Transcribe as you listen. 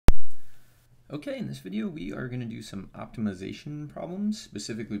Okay, in this video we are going to do some optimization problems,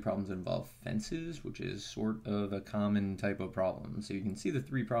 specifically problems that involve fences, which is sort of a common type of problem. So you can see the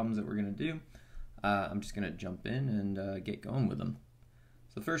three problems that we're going to do. I'm just going to jump in and get going with them.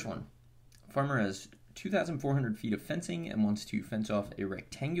 So the first one, a farmer has 2,400 feet of fencing and wants to fence off a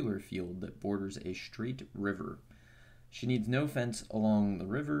rectangular field that borders a straight river. She needs no fence along the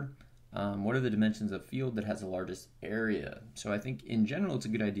river. What are the dimensions of field that has the largest area? So I think in general it's a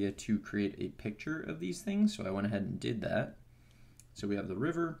good idea to create a picture of these things, so I went ahead and did that. So we have the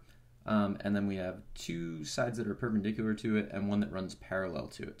river, and then we have two sides that are perpendicular to it and one that runs parallel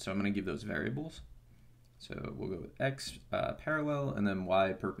to it. So I'm going to give those variables. So we'll go with x parallel and then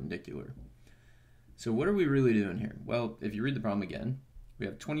y perpendicular. So what are we really doing here? Well, if you read the problem again, we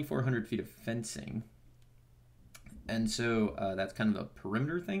have 2,400 feet of fencing, and so that's kind of a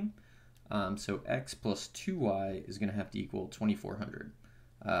perimeter thing. So x plus 2y is going to have to equal 2,400.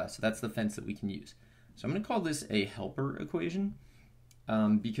 So that's the fence that we can use. So I'm going to call this a helper equation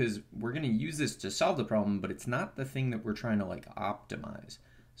because we're going to use this to solve the problem, but it's not the thing that we're trying to optimize.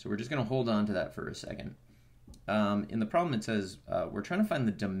 So we're just going to hold on to that for a second. In the problem it says we're trying to find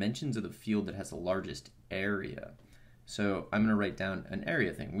the dimensions of the field that has the largest area. So I'm going to write down an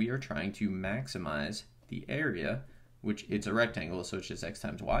area thing. We are trying to maximize the area, which it's a rectangle, so it's just x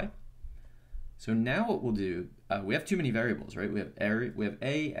times y. So now what we'll do, we have too many variables, right? We have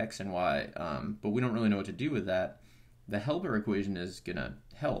a, x, and y, but we don't really know what to do with that. The helper equation is going to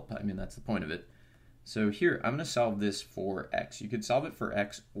help. I mean, that's the point of it. So here, I'm going to solve this for x. You could solve it for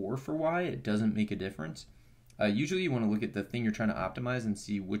x or for y. It doesn't make a difference. Usually you want to look at the thing you're trying to optimize and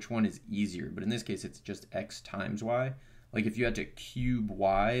see which one is easier, but in this case, it's just x times y. Like if you had to cube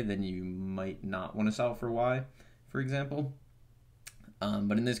y, then you might not want to solve for y, for example.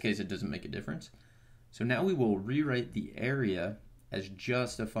 But in this case, it doesn't make a difference. So now we will rewrite the area as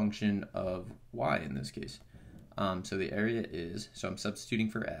just a function of y in this case. So the area is, so I'm substituting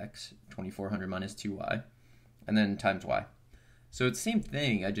for x, 2,400 minus 2y, and then times y. So it's the same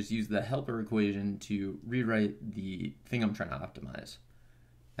thing, I just use the helper equation to rewrite the thing I'm trying to optimize.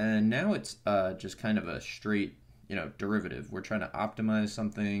 And now it's just kind of a straight, derivative. We're trying to optimize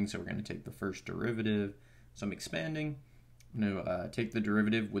something, so we're going to take the first derivative. So I'm expanding. I'm going to take the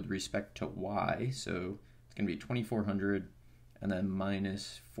derivative with respect to y, so it's going to be 2,400 and then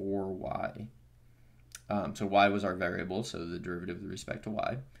minus 4y. So y was our variable, so the derivative with respect to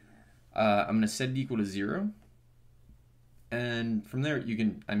y. I'm going to set it equal to 0, and from there you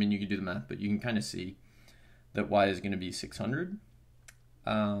can do the math, but you can kind of see that y is going to be 600.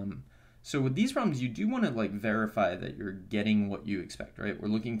 So with these problems, you do want to verify that you're getting what you expect, right? We're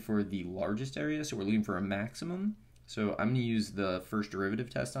looking for the largest area, so we're looking for a maximum. So I'm going to use the first derivative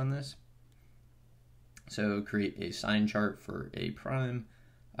test on this. So create a sign chart for a prime.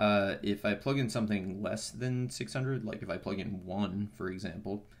 If I plug in something less than 600, like if I plug in 1, for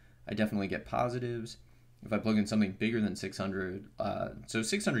example, I definitely get positives. If I plug in something bigger than 600, so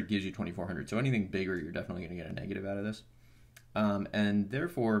 600 gives you 2,400, so anything bigger, you're definitely going to get a negative out of this. And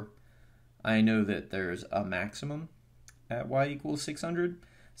therefore, I know that there's a maximum at y equals 600.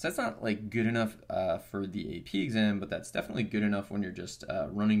 So that's not good enough for the AP exam, but that's definitely good enough when you're just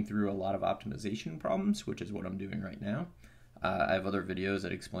running through a lot of optimization problems, which is what I'm doing right now. I have other videos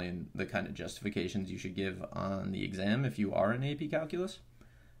that explain the kind of justifications you should give on the exam if you are in AP Calculus.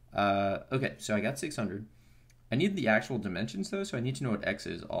 Okay, so I got 600. I need the actual dimensions though, so I need to know what x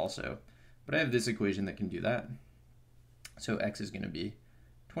is also. But I have this equation that can do that. So x is going to be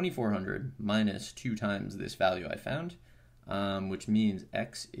 2,400 minus 2 times this value I found. Which means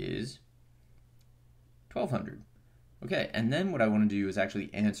x is 1,200. Okay, and then what I want to do is actually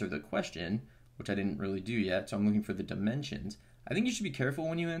answer the question, which I didn't really do yet, so I'm looking for the dimensions. I think you should be careful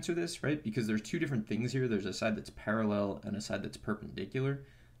when you answer this, right? Because there's two different things here. There's a side that's parallel and a side that's perpendicular.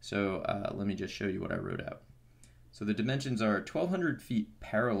 So let me just show you what I wrote out. So the dimensions are 1,200 feet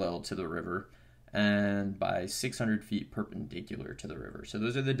parallel to the river and by 600 feet perpendicular to the river. So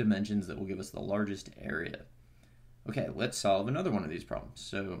those are the dimensions that will give us the largest area. Okay, let's solve another one of these problems.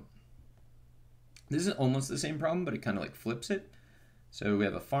 So this is almost the same problem, but it kind of flips it. So we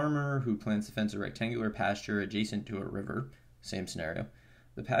have a farmer who plants to fence a rectangular pasture adjacent to a river. Same scenario.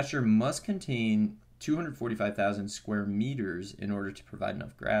 The pasture must contain 245,000 square meters in order to provide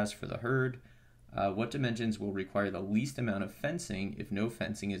enough grass for the herd. What dimensions will require the least amount of fencing if no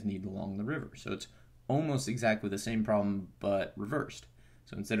fencing is needed along the river? So it's almost exactly the same problem, but reversed.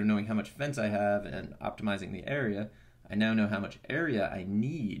 So instead of knowing how much fence I have and optimizing the area, I now know how much area I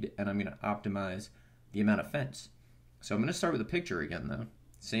need, and I'm going to optimize the amount of fence. So I'm going to start with a picture again, though.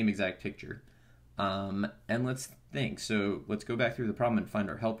 Same exact picture. And let's think. So let's go back through the problem and find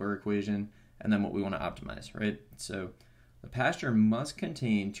our helper equation, and then what we want to optimize, right? So the pasture must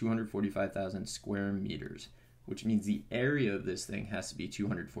contain 245,000 square meters, which means the area of this thing has to be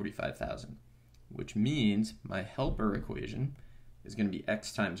 245,000, which means my helper equation is going to be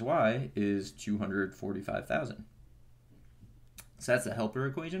x times y is 245,000. So that's the helper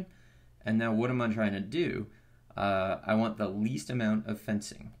equation. And now what am I trying to do? I want the least amount of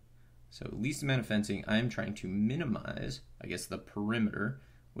fencing. So least amount of fencing, I'm trying to minimize, I guess, the perimeter,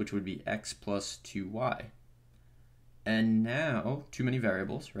 which would be x plus 2y. And now, too many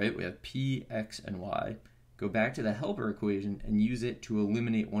variables, right? We have p, x, and y. Go back to the helper equation and use it to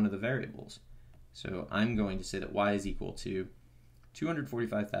eliminate one of the variables. So I'm going to say that y is equal to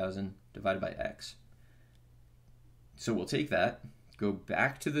 245,000 divided by x. So we'll take that, go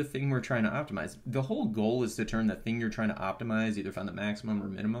back to the thing we're trying to optimize. The whole goal is to turn the thing you're trying to optimize, either find the maximum or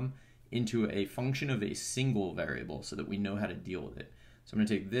minimum, into a function of a single variable so that we know how to deal with it. So I'm going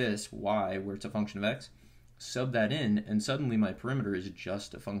to take this y, where it's a function of x, sub that in, and suddenly my perimeter is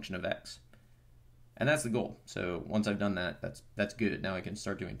just a function of x. And that's the goal. So once I've done that, that's good. Now I can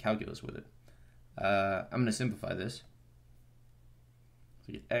start doing calculus with it. I'm going to simplify this.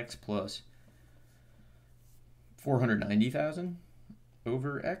 So get x plus 490,000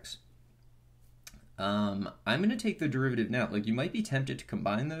 over x. I'm going to take the derivative now. Like, you might be tempted to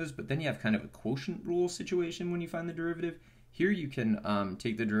combine those, but then you have kind of a quotient rule situation when you find the derivative. Here you can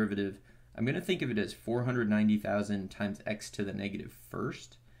take the derivative. I'm going to think of it as 490,000 times x to the negative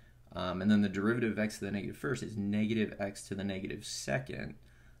first. And then the derivative of x to the negative first is negative x to the negative second.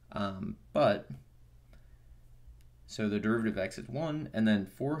 So the derivative of x is 1, and then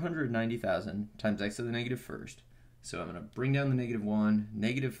 490,000 times x to the negative first. So I'm going to bring down the negative 1,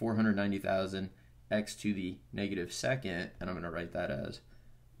 negative 490,000 x to the negative second, and I'm going to write that as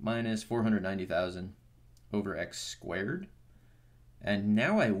minus 490,000 over x squared. And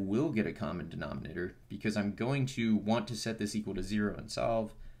now I will get a common denominator because I'm going to want to set this equal to 0 and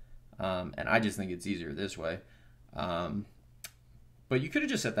solve. And I just think it's easier this way. But you could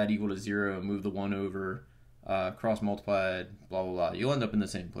have just set that equal to 0 and move the 1 over, cross multiplied, blah, blah, blah. You'll end up in the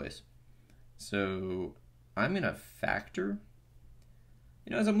same place. So I'm going to factor.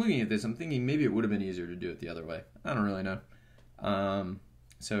 You know, as I'm looking at this, I'm thinking maybe it would have been easier to do it the other way. I don't really know.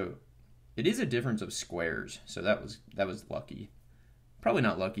 So it is a difference of squares. So that was lucky. Probably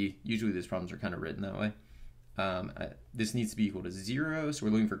not lucky. Usually these problems are kind of written that way. This needs to be equal to 0, so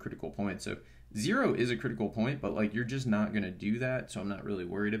we're looking for critical points. So 0 is a critical point, but like, you're just not going to do that, so I'm not really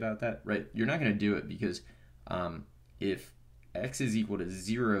worried about that, right? You're not going to do it because if x is equal to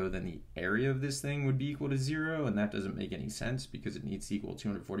 0, then the area of this thing would be equal to 0, and that doesn't make any sense because it needs to equal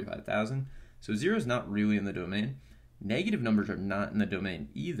 245,000. So 0 is not really in the domain. Negative numbers are not in the domain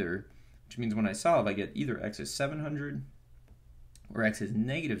either, which means when I solve, I get either x is 700 or x is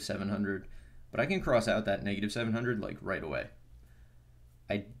negative 700, but I can cross out that negative 700 like right away.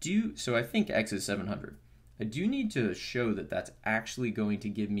 So I think x is 700. I do need to show that that's actually going to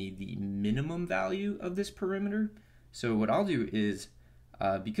give me the minimum value of this perimeter. So what I'll do is,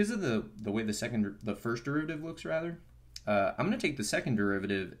 because of the way the first derivative looks rather, I'm going to take the second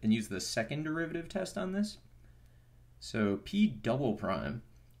derivative and use the second derivative test on this. So p double prime,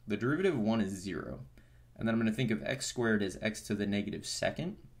 the derivative of 1 is 0. And then I'm going to think of x squared as x to the negative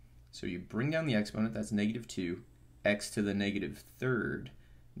second. So you bring down the exponent, that's negative 2, x to the negative third.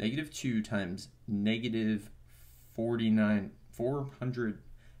 Negative 2 times negative 400,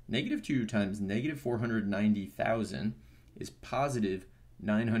 negative 2 times negative 490,000 is positive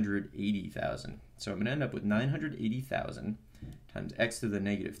 980,000. So I'm going to end up with 980,000 times x to the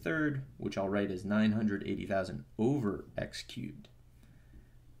negative third, which I'll write as 980,000 over x cubed.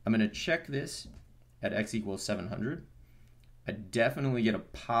 I'm going to check this at x equals 700. I definitely get a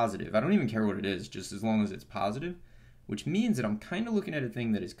positive. I don't even care what it is, just as long as it's positive, which means that I'm kind of looking at a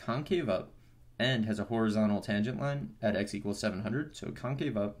thing that is concave up and has a horizontal tangent line at x equals 700. So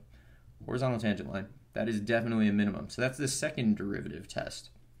concave up, horizontal tangent line, that is definitely a minimum. So that's the second derivative test,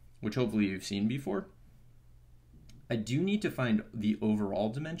 which hopefully you've seen before. I do need to find the overall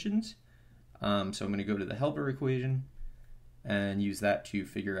dimensions. So I'm going to go to the helper equation and use that to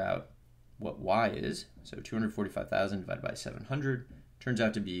figure out what y is. So 245,000 divided by 700 turns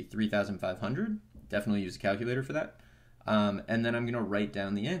out to be 3,500. Definitely use a calculator for that. And then I'm going to write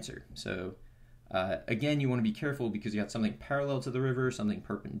down the answer. So again, you want to be careful because you got something parallel to the river, something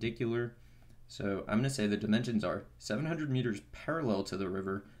perpendicular. So I'm going to say the dimensions are 700 meters parallel to the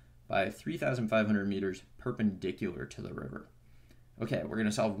river by 3,500 meters perpendicular to the river. Okay, we're going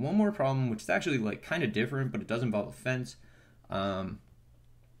to solve one more problem, which is actually like kind of different, but it does involve a fence.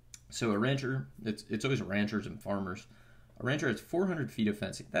 So a rancher, it's always ranchers and farmers. A rancher has 400 feet of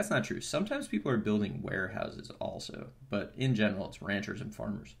fencing. That's not true. Sometimes people are building warehouses also, but in general, it's ranchers and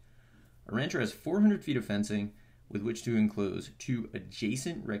farmers. A rancher has 400 feet of fencing with which to enclose 2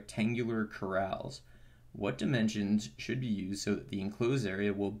 adjacent rectangular corrals. What dimensions should be used so that the enclosed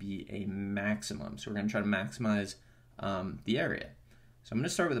area will be a maximum? So we're going to try to maximize the area. So I'm going to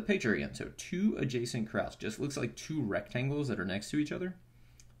start with a picture again. So 2 adjacent corrals. Just looks like 2 rectangles that are next to each other.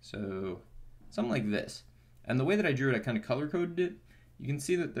 So something like this. And the way that I drew it, I kind of color coded it. You can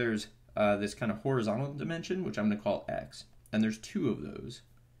see that there's this kind of horizontal dimension, which I'm going to call X. And there's 2 of those.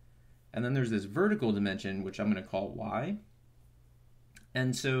 And then there's this vertical dimension, which I'm going to call Y.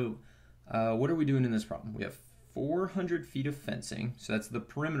 And so what are we doing in this problem? We have 400 feet of fencing. So that's the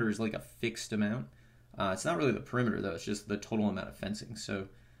perimeter is like a fixed amount. It's not really the perimeter, though. It's just the total amount of fencing. So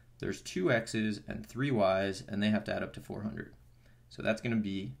there's 2 X's and 3 Y's, and they have to add up to 400. So that's going to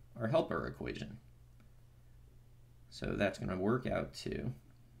be our helper equation. So that's going to work out to,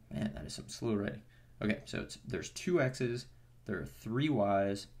 man, that is some slow writing. Okay, so there's 2 X's, there are 3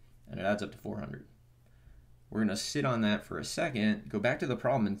 Y's, and it adds up to 400. We're going to sit on that for a second, go back to the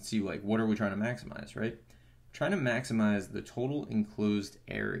problem and see, like, what are we trying to maximize, right? We're trying to maximize the total enclosed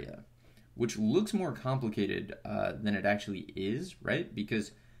area, which looks more complicated than it actually is, right?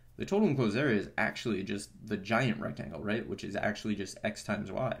 Because the total enclosed area is actually just the giant rectangle, right? Which is actually just X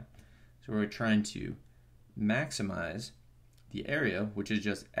times Y. So we're trying to maximize the area, which is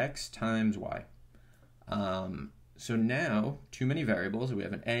just X times Y. So now, too many variables. We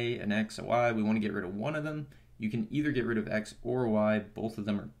have an A, an X, a Y. We want to get rid of one of them. You can either get rid of X or Y. Both of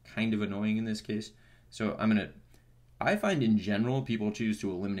them are kind of annoying in this case. So I find in general people choose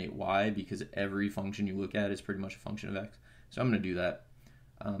to eliminate Y because every function you look at is pretty much a function of X. So I'm going to do that.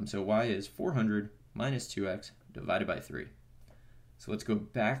 So Y is 400 minus 2X divided by 3. So let's go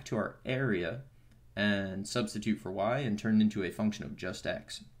back to our area and substitute for Y and turn it into a function of just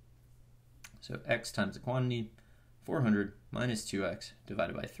X. So X times the quantity, 400 minus 2X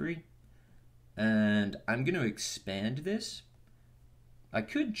divided by 3. And I'm going to expand this. I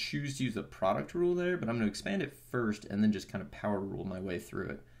could choose to use the product rule there, but I'm going to expand it first and then just kind of power rule my way through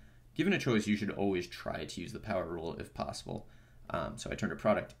it. Given a choice, you should always try to use the power rule if possible. So I turned a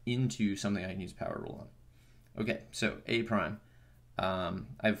product into something I can use power rule on. Okay, so A prime. I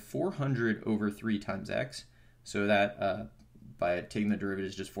have 400 over 3 times X. So that, by taking the derivative,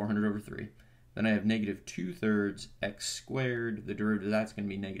 is just 400 over 3. Then I have negative 2/3 X squared. The derivative of that's going to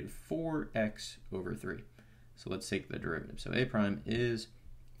be negative 4X over 3. So let's take the derivative. So A prime is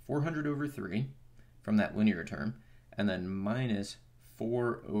 400 over 3 from that linear term, and then minus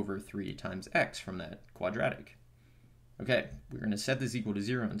 4 over 3 times X from that quadratic. Okay, we're going to set this equal to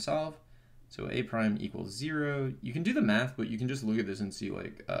 0 and solve. So A prime equals 0. You can do the math, but you can just look at this and see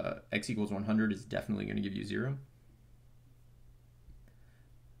like X equals 100 is definitely going to give you 0.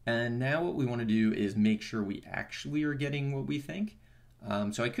 And now what we want to do is make sure we actually are getting what we think.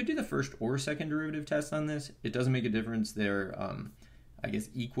 So I could do the first or second derivative test on this. It doesn't make a difference. They're, I guess,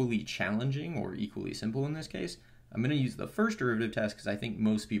 equally challenging or equally simple in this case. I'm going to use the first derivative test because I think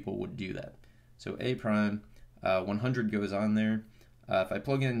most people would do that. So A prime, 100 goes on there. If I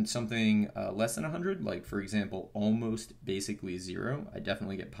plug in something less than 100, like for example, almost basically 0, I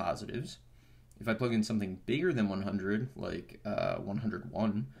definitely get positives. If I plug in something bigger than 100, like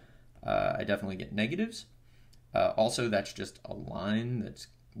 101, I definitely get negatives. Also, that's just a line that's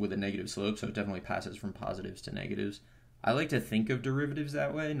with a negative slope, so it definitely passes from positives to negatives. I like to think of derivatives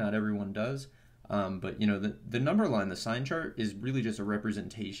that way. Not everyone does. But you know, the number line, the sign chart, is really just a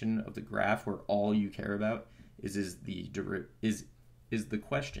representation of the graph where all you care about is the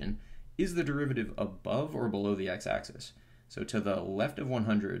question, is the derivative above or below the x-axis? So to the left of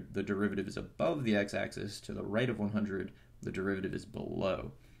 100, the derivative is above the x-axis. To the right of 100, the derivative is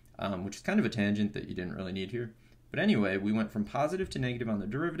below, which is kind of a tangent that you didn't really need here. But anyway, we went from positive to negative on the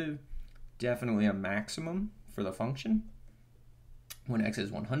derivative, definitely a maximum for the function when x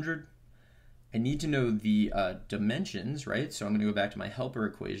is 100. I need to know the dimensions, right? So I'm going to go back to my helper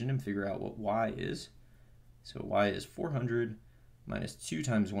equation and figure out what y is. So y is 400 minus 2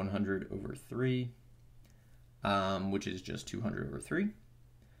 times 100 over 3. Which is just 200 over 3.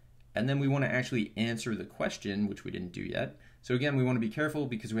 And then we want to actually answer the question, which we didn't do yet. So again, we want to be careful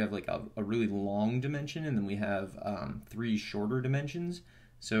because we have like a really long dimension and then we have 3 shorter dimensions.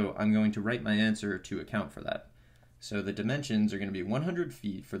 So I'm going to write my answer to account for that. So the dimensions are going to be 100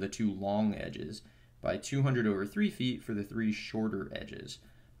 feet for the 2 long edges by 200 over 3 feet for the 3 shorter edges,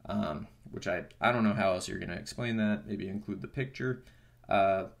 which I don't know how else you're going to explain that. Maybe include the picture.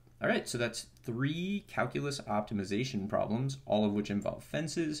 All right, so that's 3 calculus optimization problems, all of which involve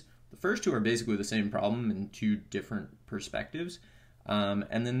fences, The first two are basically the same problem in two different perspectives.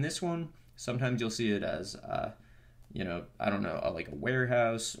 And then this one, sometimes you'll see it as, I don't know, like a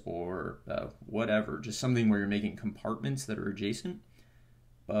warehouse or whatever, just something where you're making compartments that are adjacent.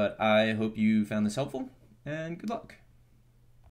 But I hope you found this helpful, and good luck.